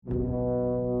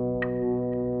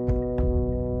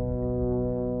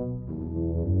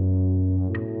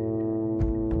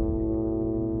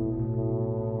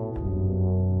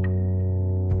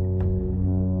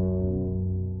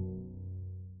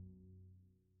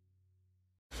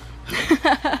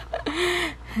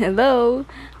Hello,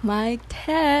 mic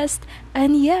test.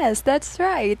 And yes, that's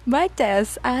right, mic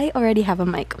test. I already have a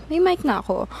mic. May mic na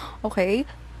ako. Okay?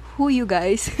 Who you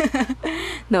guys?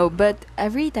 No, but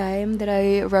every time that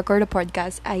I record a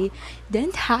podcast, I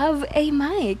didn't have a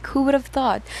mic. Who would have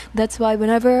thought? That's why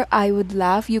whenever I would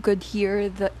laugh, you could hear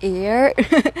the air.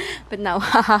 But now,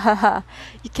 ha ha ha ha,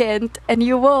 you can't and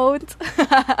you won't.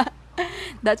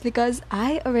 That's because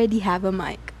I already have a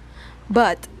mic.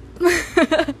 But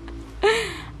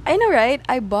I know, right?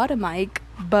 I bought a mic,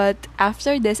 but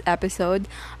after this episode,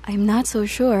 I'm not so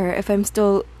sure if I'm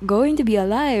still going to be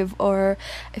alive or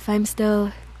if I'm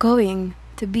still going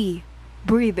to be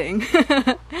breathing.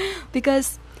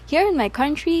 Because here in my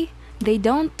country, they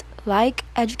don't like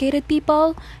educated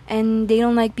people and they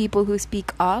don't like people who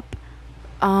speak up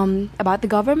about the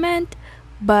government,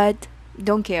 but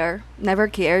don't care, never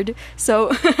cared.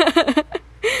 So,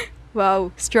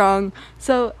 wow, strong.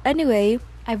 So, anyway,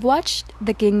 I've watched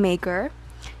The Kingmaker.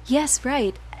 Yes,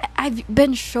 right. I've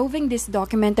been shoving this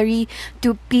documentary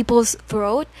to people's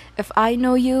throat. If I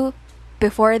know you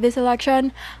before this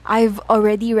election, I've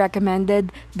already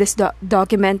recommended this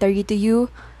documentary to you.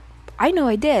 I know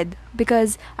I did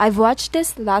because I've watched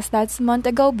this last month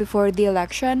ago before the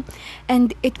election,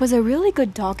 and it was a really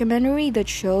good documentary that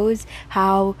shows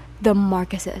how the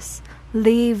Marcoses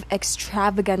live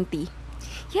extravagantly.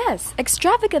 Yes,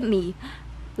 extravagantly.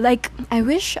 Like, I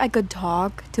wish I could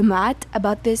talk to Matt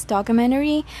about this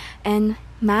documentary, and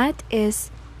Matt is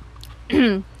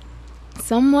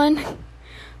someone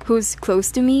who's close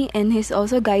to me, and he's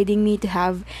also guiding me to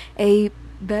have a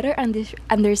better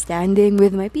understanding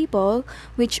with my people,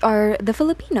 which are the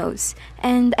Filipinos.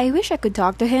 And I wish I could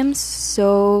talk to him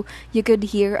so you could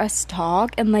hear us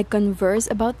talk and like converse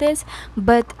about this,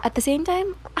 but at the same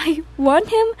time, I want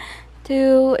him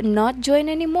to not join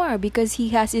anymore because he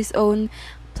has his own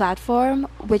platform,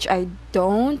 which I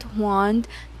don't want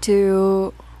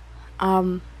to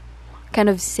kind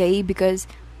of say because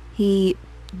he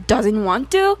doesn't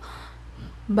want to.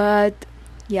 But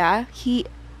yeah, he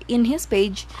in his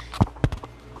page,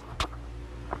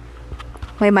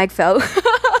 my mic fell.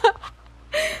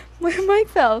 My mic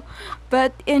fell.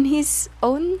 But in his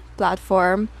own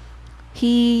platform,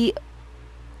 he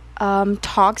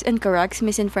talks and corrects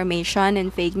misinformation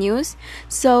and fake news.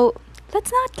 So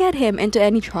let's not get him into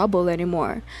any trouble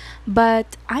anymore.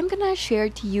 But I'm gonna share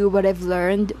to you what I've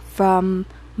learned from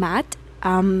Matt.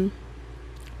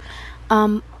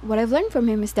 What I've learned from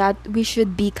him is that we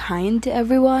should be kind to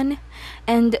everyone,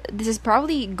 and this is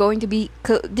probably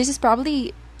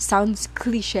sounds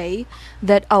cliche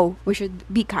that we should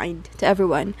be kind to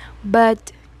everyone,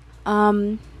 but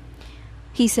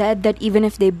he said that even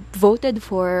if they voted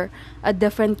for a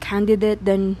different candidate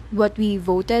than what we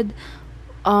voted,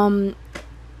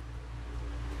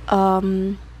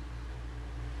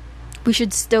 we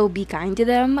should still be kind to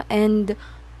them, and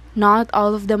not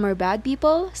all of them are bad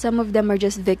people. Some of them are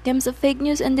just victims of fake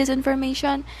news and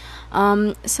disinformation.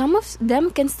 Some of them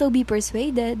can still be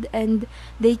persuaded and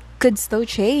they could still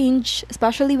change,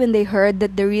 especially when they heard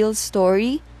that the real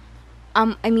story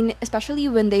especially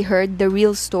when they heard the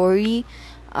real story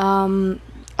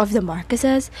of the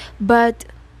Marcoses. But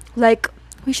like,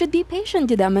 we should be patient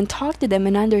to them and talk to them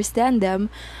and understand them,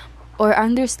 or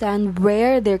understand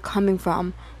where they're coming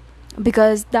from,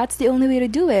 because that's the only way to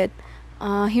do it.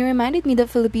 He reminded me that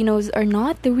Filipinos are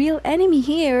not the real enemy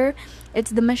here. It's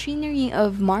the machinery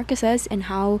of Marcoses and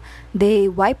how they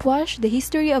whitewash the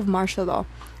history of martial law.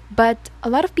 But a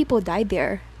lot of people died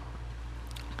there.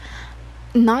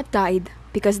 Not died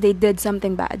because they did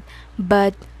something bad,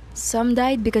 but some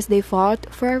died because they fought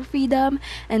for our freedom,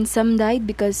 and some died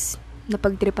because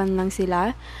napagtripan lang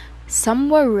sila. Some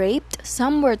were raped,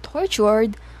 some were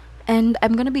tortured, and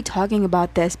I'm gonna be talking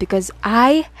about this because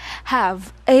I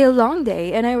have a long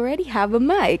day and I already have a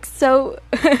mic. So,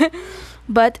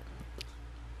 but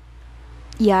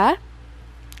yeah,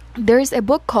 there's a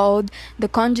book called The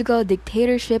Conjugal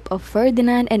Dictatorship of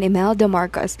Ferdinand and Imelda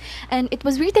Marcos, and it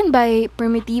was written by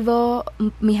Primitivo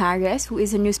Mijares, who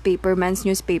is a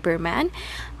newspaperman,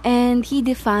 and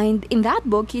in that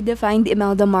book he defined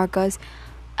Imelda Marcos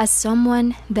as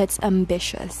someone that's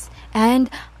ambitious. And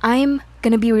I'm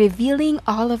gonna be revealing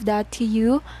all of that to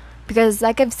you because,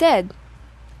 like I've said,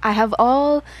 I have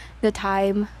all the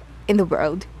time in the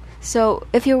world. So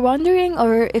if you're wondering,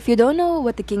 or if you don't know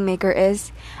what The Kingmaker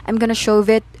is, I'm gonna shove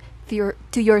it to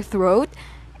your throat.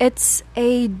 It's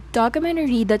a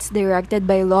documentary that's directed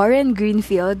by Lauren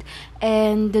Greenfield,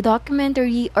 and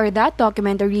that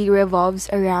documentary revolves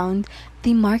around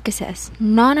the Marcoses,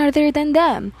 none other than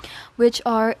them, which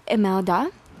are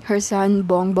Imelda, her son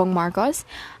Bongbong Marcos,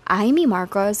 Amy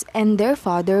Marcos, and their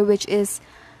father, which is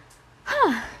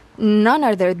none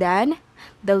other than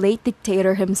the late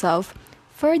dictator himself,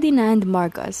 Ferdinand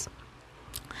Marcos.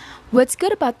 What's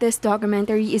good about this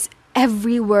documentary is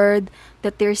every word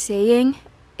that they're saying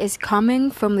is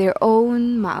coming from their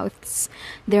own mouths.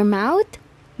 Their mouth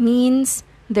means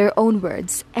their own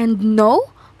words and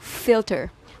no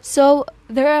filter. So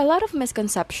there are a lot of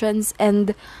misconceptions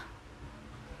and,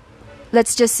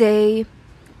 let's just say,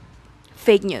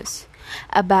 fake news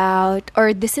about,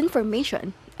 or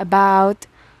disinformation about,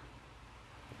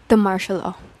 the martial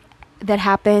law that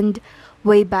happened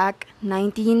way back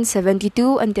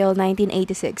 1972 until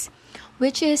 1986,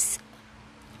 which is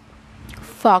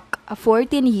a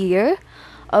 14-year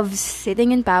of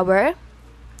sitting in power.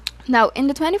 Now, in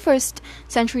the 21st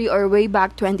century, or way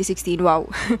back 2016,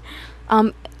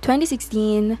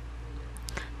 2016,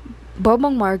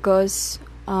 Bongbong Marcos,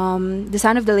 the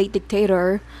son of the late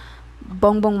dictator,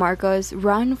 Bongbong Marcos,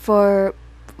 ran for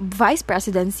vice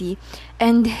presidency,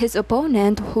 and his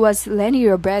opponent was Leni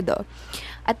Robredo.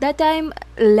 At that time,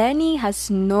 Leni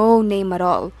has no name at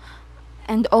all,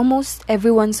 and almost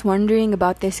everyone's wondering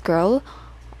about this girl.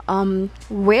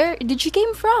 Where did she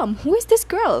came from? Who is this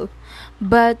girl?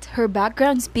 But her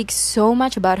background speaks so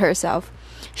much about herself.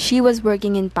 She was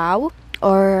working in PAO,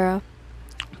 or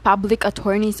Public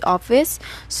Attorney's Office.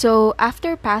 So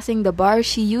after passing the bar,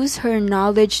 she used her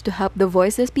knowledge to help the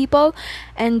voiceless people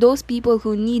and those people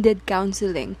who needed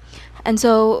counseling. And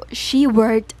so she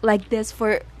worked like this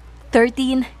for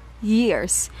 13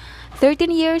 years.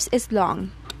 13 years is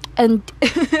long. And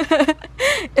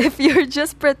if you're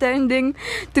just pretending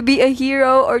to be a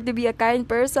hero or to be a kind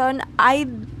person, I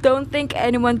don't think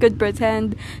anyone could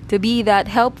pretend to be that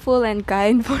helpful and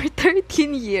kind for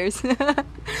 13 years.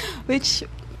 Which,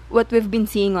 what we've been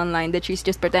seeing online, that she's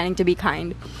just pretending to be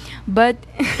kind. But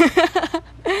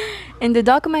in the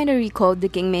documentary called The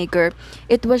Kingmaker,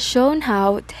 it was shown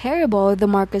how terrible the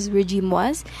Marcos regime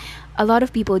was. A lot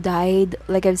of people died,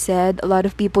 like I've said, a lot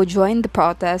of people joined the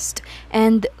protest,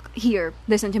 and here,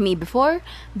 listen to me, before,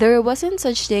 there wasn't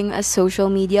such thing as social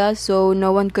media, so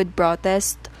no one could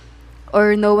protest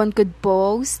or no one could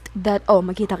post that, oh,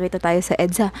 magkita-kita tayo sa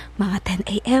EDSA, mga 10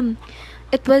 a.m.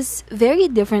 It was very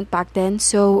different back then,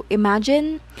 so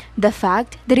imagine the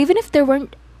fact that even if there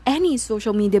weren't any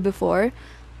social media before,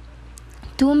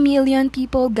 2 million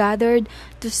people gathered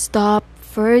to stop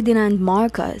Ferdinand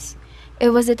Marcos. It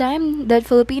was a time that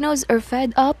Filipinos are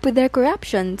fed up with their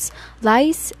corruptions,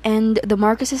 lies, and the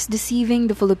Marcoses deceiving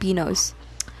the Filipinos.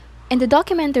 In the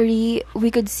documentary,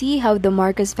 we could see how the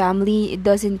Marcos family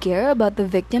doesn't care about the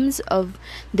victims of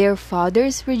their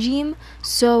father's regime,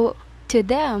 so to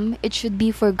them, it should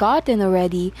be forgotten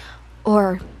already,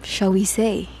 or shall we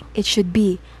say, it should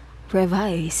be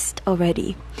revised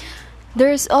already.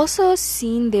 There's also a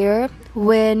scene there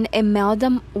when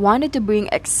Imelda wanted to bring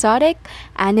exotic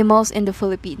animals in the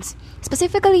Philippines,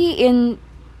 specifically in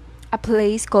a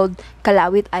place called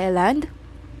Calawit Island.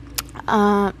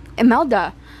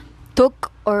 Imelda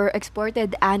took or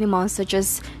exported animals such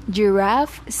as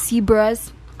giraffe,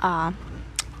 zebras,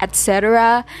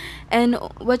 etc. And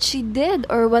what she did,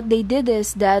 or what they did,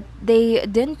 is that they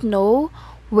didn't know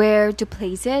where to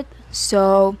place it,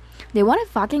 so they wanted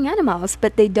fucking animals,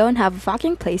 but they don't have a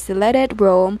fucking place to let it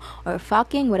roam or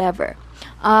fucking whatever.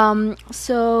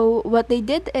 So what they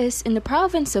did is, in the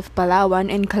province of Palawan,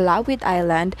 in Calawit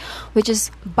Island, which is,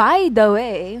 by the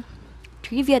way,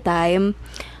 trivia time,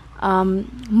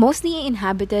 mostly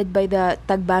inhabited by the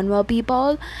Tagbanwa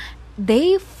people,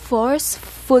 they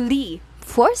forcefully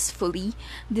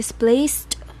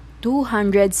displaced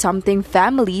 200 something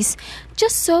families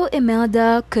just so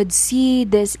Imelda could see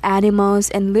these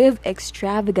animals and live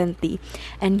extravagantly.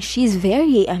 And she's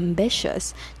very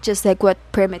ambitious, just like what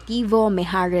Primitivo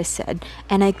Mijares said,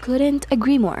 and I couldn't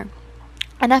agree more.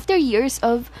 And after years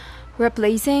of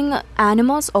replacing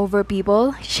animals over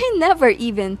people, she never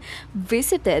even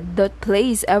visited that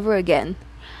place ever again.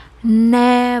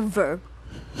 Never.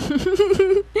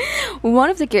 One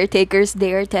of the caretakers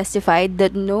there testified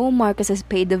that no Marcoses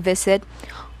paid the visit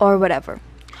or whatever.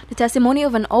 The testimony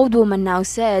of an old woman now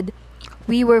said,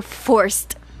 "We were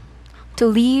forced to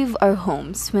leave our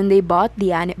homes when they brought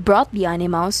the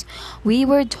animals. We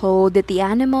were told that the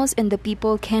animals and the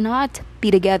people cannot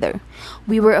be together.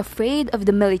 We were afraid of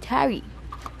the military.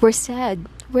 We're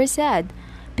sad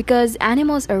because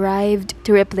animals arrived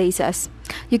to replace us."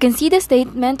 You can see the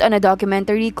statement on a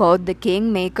documentary called The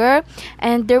Kingmaker,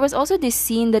 and there was also this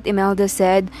scene that Imelda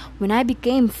said, "When I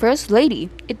became First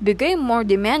Lady, it became more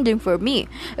demanding for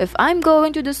me. If I'm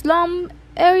going to the slum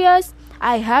areas,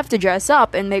 I have to dress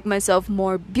up and make myself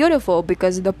more beautiful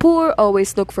because the poor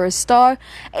always look for a star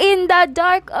in the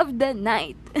dark of the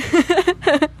night.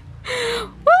 What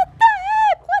the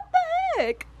heck? What the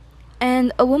heck?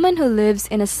 And a woman who lives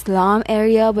in a slum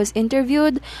area was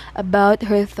interviewed about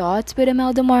her thoughts with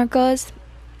Imelda Marcos.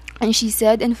 And she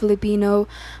said in Filipino,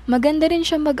 maganda rin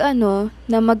siya mag-ano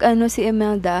si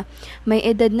Imelda. May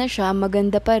edad na siya,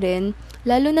 maganda pa rin.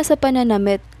 Lalo na sa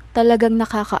pananamit, talagang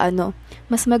nakakaano.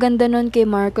 Mas maganda nun kay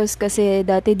Marcos kasi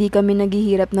dati di kami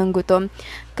naghihirap ng gutom.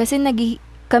 Kasi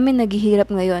kami naghihirap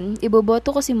ngayon.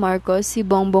 Iboboto ko si Marcos, si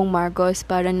Bongbong Marcos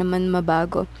para naman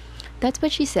mabago. That's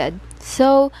what she said.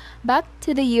 So, back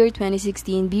to the year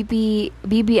 2016,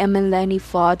 BBM and Lenny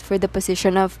fought for the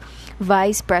position of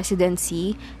vice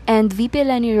presidency, and VP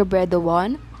Lenny Robredo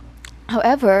won.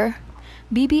 However,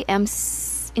 BBM,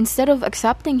 instead of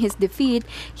accepting his defeat,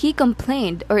 he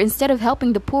complained, or instead of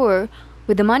helping the poor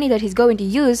with the money that he's going to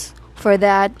use for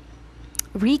that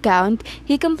recount,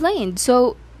 he complained.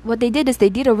 So, what they did is they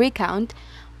did a recount.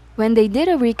 When they did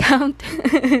a recount,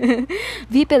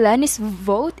 VP Lenny's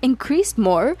vote increased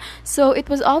more, so it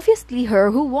was obviously her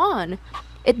who won.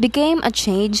 It became a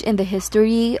change in the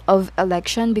history of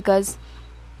election because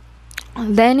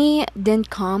Lenny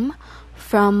didn't come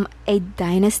from a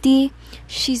dynasty.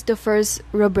 She's the first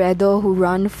Robredo who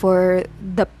run for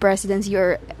the presidency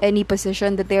or any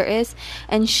position that there is,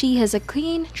 and she has a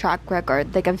clean track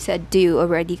record, like I've said to you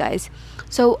already, guys.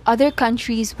 So other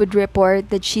countries would report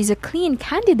that she's a clean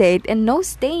candidate and no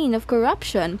stain of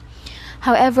corruption.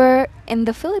 However, in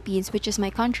the Philippines, which is my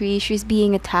country, she's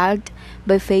being attacked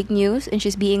by fake news and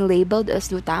she's being labeled as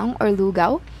lutang or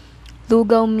lugaw.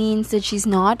 Lugaw means that she's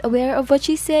not aware of what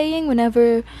she's saying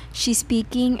whenever she's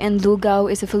speaking, and lugaw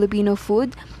is a Filipino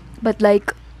food. But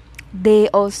like, they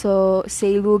also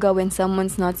say lugaw when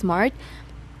someone's not smart.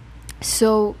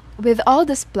 So, with all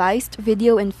the spliced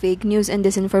video and fake news and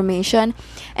disinformation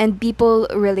and people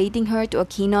relating her to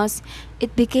Aquinos,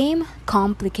 it became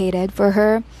complicated for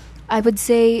her. I would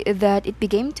say that it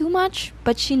became too much,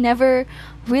 but she never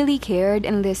really cared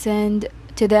and listened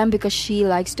to them because she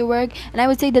likes to work. And I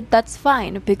would say that that's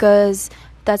fine because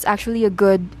that's actually a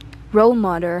good role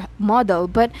model.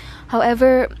 But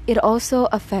however, it also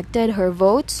affected her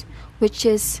votes, which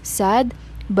is sad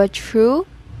but true.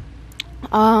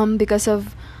 Because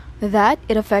of that,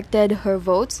 it affected her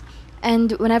votes.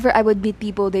 And whenever I would meet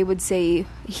people, they would say,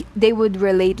 they would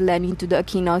relate Lenny to the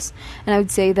Aquinos. And I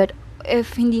would say that,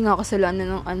 if hindi nga kasalanan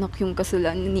ng anak yung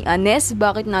kasalanan ni Anes,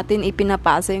 bakit natin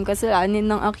ipinapasa yung kasalanan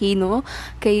ng Aquino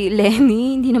kay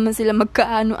Lenny? Hindi naman sila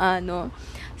magkaano-ano.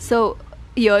 So,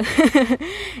 yun.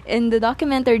 In the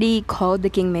documentary called The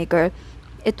Kingmaker,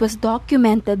 it was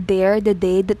documented there the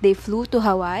day that they flew to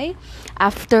Hawaii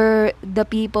after the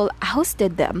people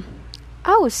ousted them.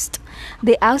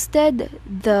 They ousted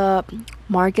the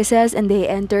Marcoses and they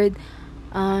entered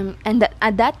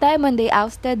at that time when they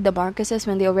ousted the Marcoses,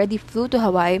 when they already flew to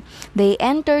Hawaii, they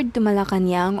entered to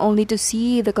Malacanang only to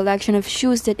see the collection of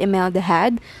shoes that Imelda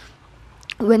had.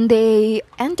 When they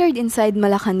entered inside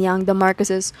Malacanang, the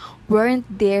Marcoses weren't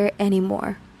there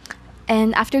anymore.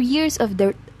 And after years of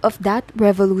that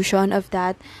revolution, of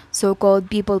that so-called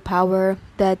people power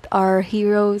that our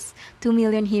heroes, 2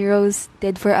 million heroes,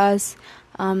 did for us,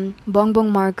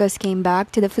 Bongbong Marcos came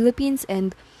back to the Philippines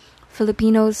and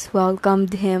Filipinos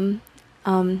welcomed him.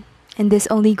 And this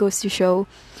only goes to show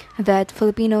that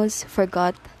Filipinos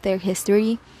forgot their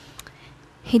history.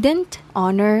 He didn't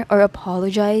honor or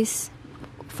apologize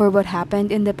for what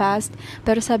happened in the past.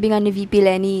 Pero sabi nga ni VP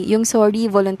Lenny, yung sorry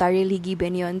voluntarily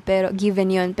given yun,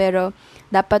 pero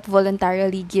dapat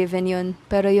voluntarily given yun.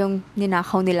 Pero yung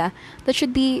ninakaw nila, that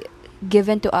should be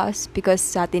given to us because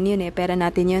sa atin yun pera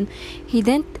natin yun. He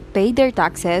didn't pay their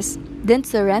taxes,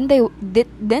 didn't surrender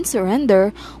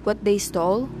what they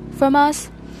stole from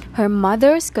us. Her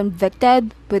mother's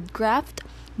convicted with graft,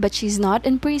 but she's not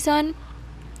in prison.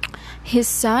 His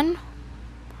son,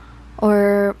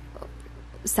 or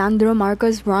Sandro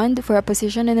Marcos, run for a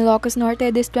position in Ilocos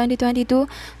Norte this 2022,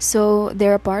 so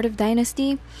they're a part of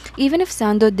Dynasty. Even if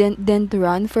Sando didn't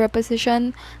run for a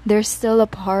position, they're still a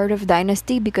part of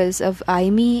Dynasty because of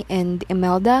Aimee and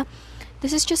Imelda.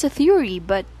 This is just a theory,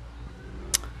 but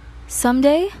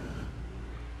someday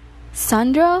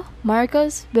Sandro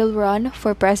Marcos will run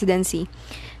for presidency,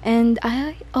 and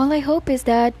all we hope is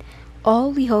that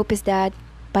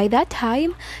by that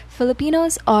time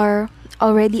Filipinos are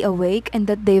already awake and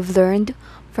that they've learned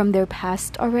from their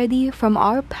past already, from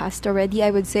our past already.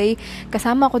 I would say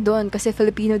kasama ko doon kasi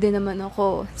Filipino din naman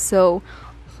ako, so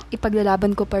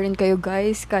ipaglalaban ko pa rin kayo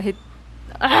guys kahit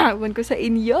ewan ko sa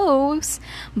inyos.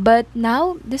 But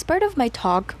now, this part of my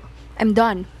talk, I'm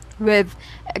done with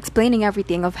explaining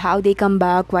everything of how they come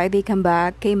back, why they came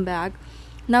back.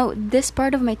 Now, this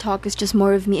part of my talk is just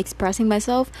more of me expressing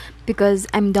myself because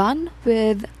I'm done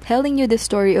with telling you the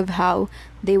story of how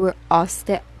they were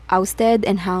ousted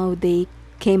and how they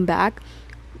came back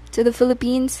to the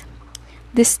Philippines.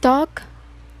 This talk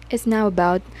is now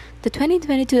about the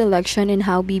 2022 election and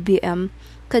how BBM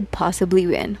could possibly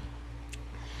win.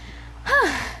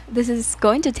 This is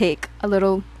going to take a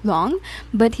little long,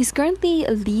 but he's currently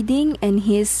leading and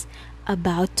he's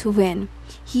about to win.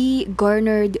 He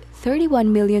garnered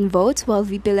 31 million votes while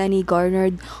VP Lenny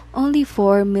garnered only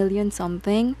 4 million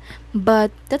something.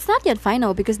 But that's not yet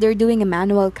final because they're doing a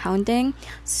manual counting.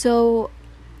 So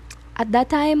at that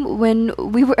time when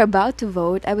we were about to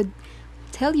vote, I would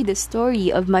tell you the story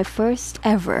of my first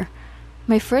time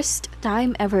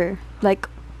ever, like,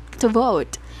 to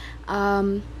vote.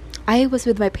 I was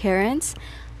with my parents.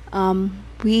 I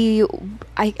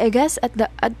guess at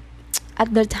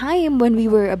the time when we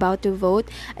were about to vote,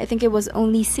 I think it was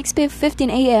only 6:15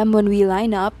 a.m. when we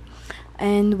line up.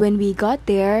 And when we got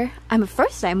there, I'm a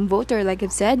first time voter, like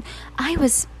I've said. I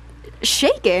was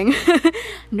shaking.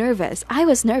 Nervous. I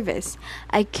was nervous.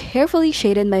 I carefully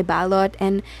shaded my ballot,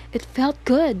 and it felt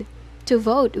good to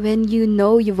vote when you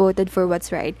know you voted for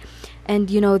what's right and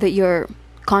you know that your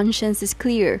conscience is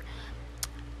clear.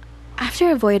 After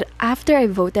I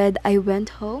voted, I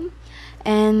went home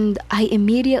and I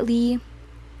immediately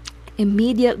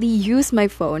used my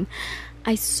phone.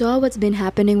 I saw what's been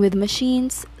happening with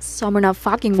machines. Some are not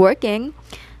fucking working.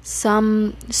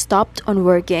 Some stopped on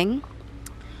working.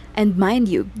 And mind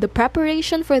you, the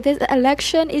preparation for this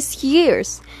election is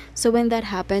years. So when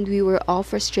that happened, we were all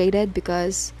frustrated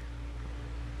because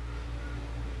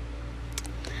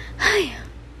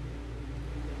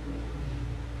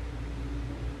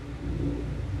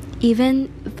even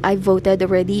if I voted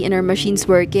already and our machines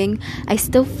working, I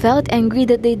still felt angry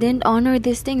that they didn't honor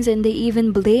these things, and they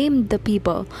even blamed the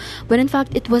people, when in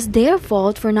fact it was their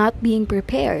fault for not being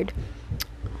prepared.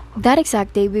 That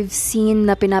exact day, we've seen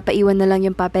na pinapaiwan na lang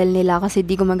yung papel nila kasi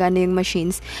di gumagana yung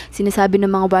machines. Sinasabi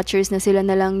ng mga watchers na sila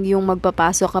na lang yung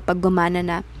magpapasok kapag gumana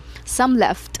na. Some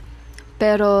left.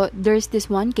 Pero there's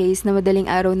this one case na madaling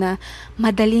araw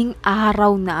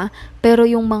na, pero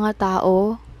yung mga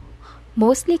tao,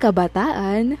 mostly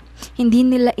kabataan, hindi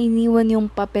nila iniwan yung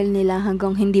papel nila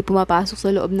hanggang hindi pumapasok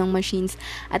sa loob ng machines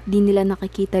at di nila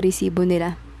nakikita resibo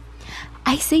nila.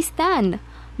 I say stand,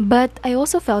 but I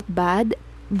also felt bad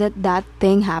that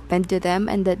thing happened to them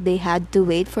and that they had to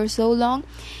wait for so long.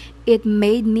 It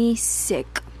made me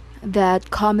sick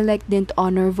that Comelec didn't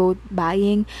honor vote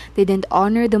buying. They didn't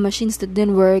honor the machines that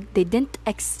didn't work. They didn't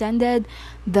extended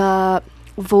the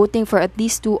voting for at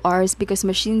least 2 hours because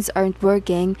machines aren't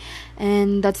working.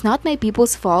 And that's not my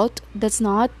people's fault. That's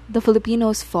not the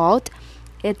Filipinos' fault.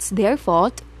 It's their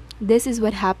fault. This is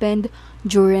what happened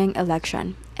during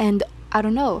election. And I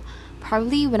don't know,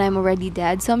 probably when I'm already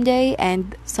dead someday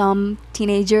and some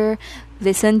teenager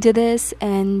listened to this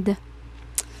and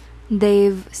they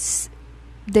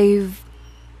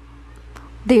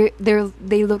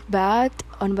look back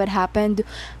on what happened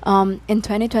in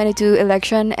 2022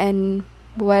 election and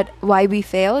why we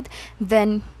failed,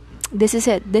 then this is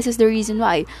it. This is the reason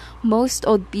why most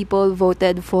old people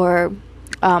voted for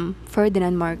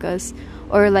Ferdinand Marcos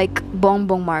or like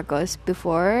Bongbong Marcos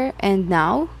before, and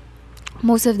now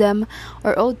most of them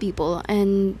are old people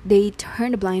and they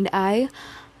turn a blind eye,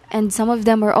 and some of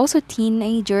them are also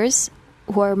teenagers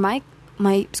who are my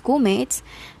schoolmates.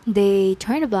 They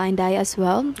turned a blind eye as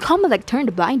well. Comelec turned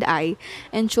a blind eye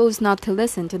and chose not to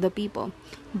listen to the people.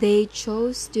 They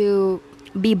chose to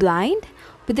be blind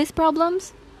with these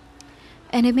problems.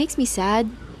 And it makes me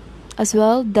sad as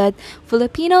well that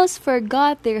Filipinos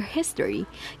forgot their history.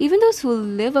 Even those who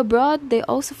live abroad, they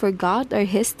also forgot our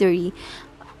history.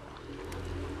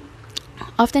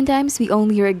 Oftentimes, we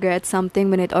only regret something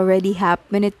when it already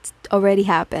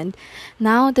happened.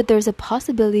 Now that there's a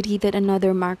possibility that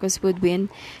another Marcos would win,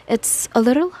 it's a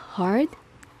little hard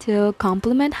to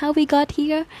compliment how we got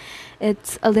here.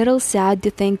 It's a little sad to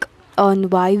think on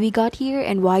why we got here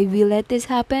and why we let this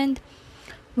happen.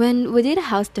 When we did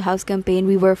a house-to-house campaign,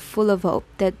 we were full of hope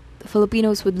that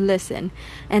Filipinos would listen,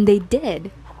 and they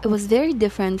did. It was very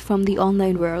different from the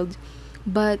online world.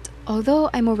 But although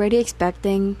I'm already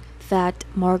expecting that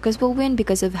Marcos will win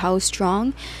because of how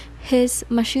strong his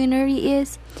machinery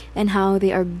is and how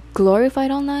they are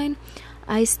glorified online,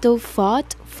 I still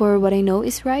fought for what I know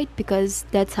is right because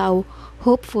that's how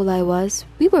hopeful I was.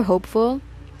 We were hopeful.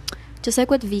 just like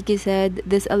what Vicky said,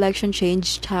 this election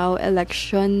changed how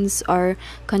elections are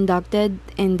conducted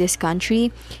in this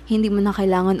country. Hindi mo na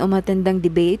kailangan umatendang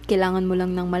debate. Kailangan mo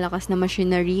lang ng malakas na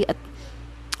machinery at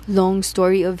long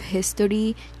story of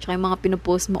history. Tsaka yung mga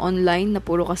pinopost mo online na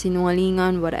puro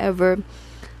kasinungalingan, whatever.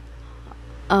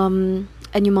 And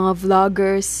yung mga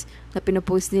vloggers na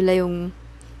pinopost nila yung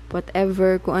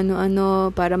whatever, kung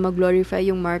ano-ano, para mag-glorify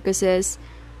yung Marcoses.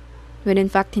 When in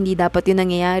fact, hindi dapat yun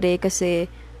nangyayari kasi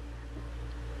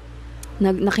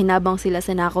nakinabang sila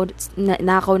sa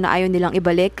nakaw na ayaw nilang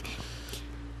ibalik.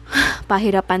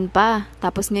 Pahirapan pa.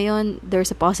 Tapos ngayon,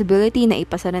 there's a possibility na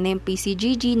ipasara na yung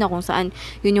PCGG na kung saan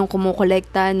yun yung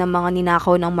kumukolekta ng mga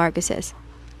ninakaw ng Marcoses.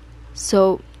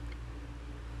 So,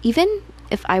 even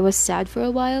if I was sad for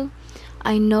a while,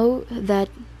 I know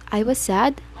that I was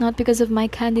sad not because of my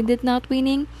candidate not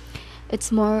winning.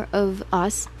 It's more of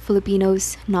us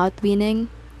Filipinos not winning.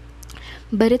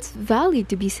 But it's valid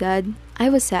to be sad.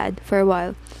 I was sad for a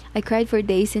while. I cried for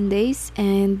days and days,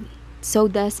 and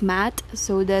so does Matt,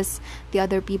 so does the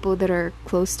other people that are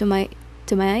close to me.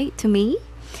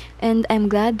 And I'm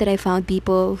glad that I found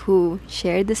people who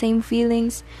shared the same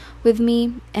feelings with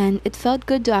me, and it felt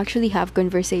good to actually have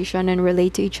conversation and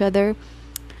relate to each other.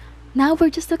 Now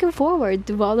we're just looking forward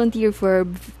to volunteer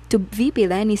to VP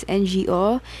Lenny's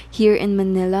NGO here in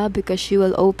Manila, because she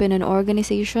will open an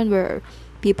organization where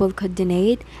people could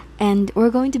donate, and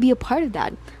we're going to be a part of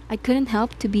that. I couldn't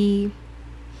help to be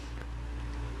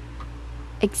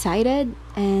excited,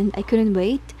 and I couldn't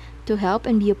wait to help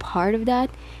and be a part of that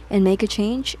and make a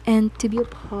change and to be a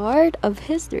part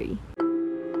of history.